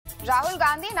Rahul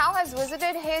Gandhi now has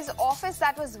visited his office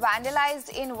that was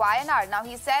vandalized in Wayanad. Now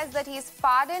he says that he's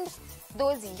pardoned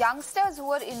those youngsters who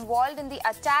were involved in the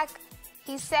attack.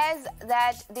 He says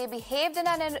that they behaved in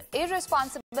an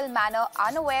irresponsible manner,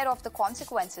 unaware of the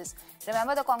consequences.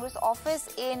 Remember, the Congress office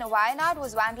in Wayanad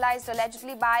was vandalized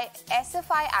allegedly by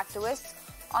SFI activists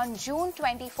on June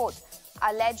 24th,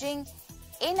 alleging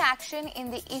inaction in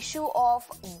the issue of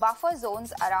buffer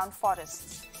zones around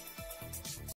forests.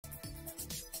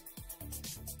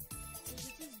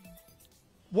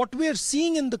 What we are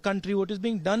seeing in the country, what is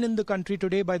being done in the country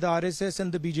today by the RSS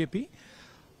and the BJP,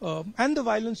 and the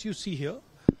violence you see here,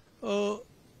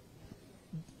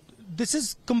 this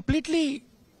is completely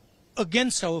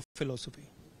against our philosophy.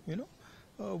 You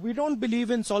know, we don't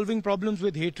believe in solving problems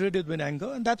with hatred and with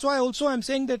anger, and that's why also I'm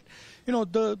saying that, you know,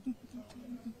 the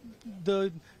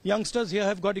youngsters here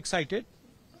have got excited.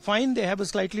 Fine, they have a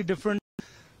slightly different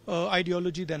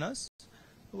ideology than us.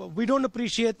 We don't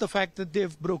appreciate the fact that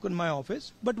they've broken my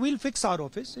office, but we'll fix our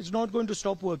office. It's not going to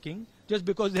stop working just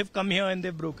because they've come here and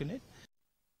they've broken it.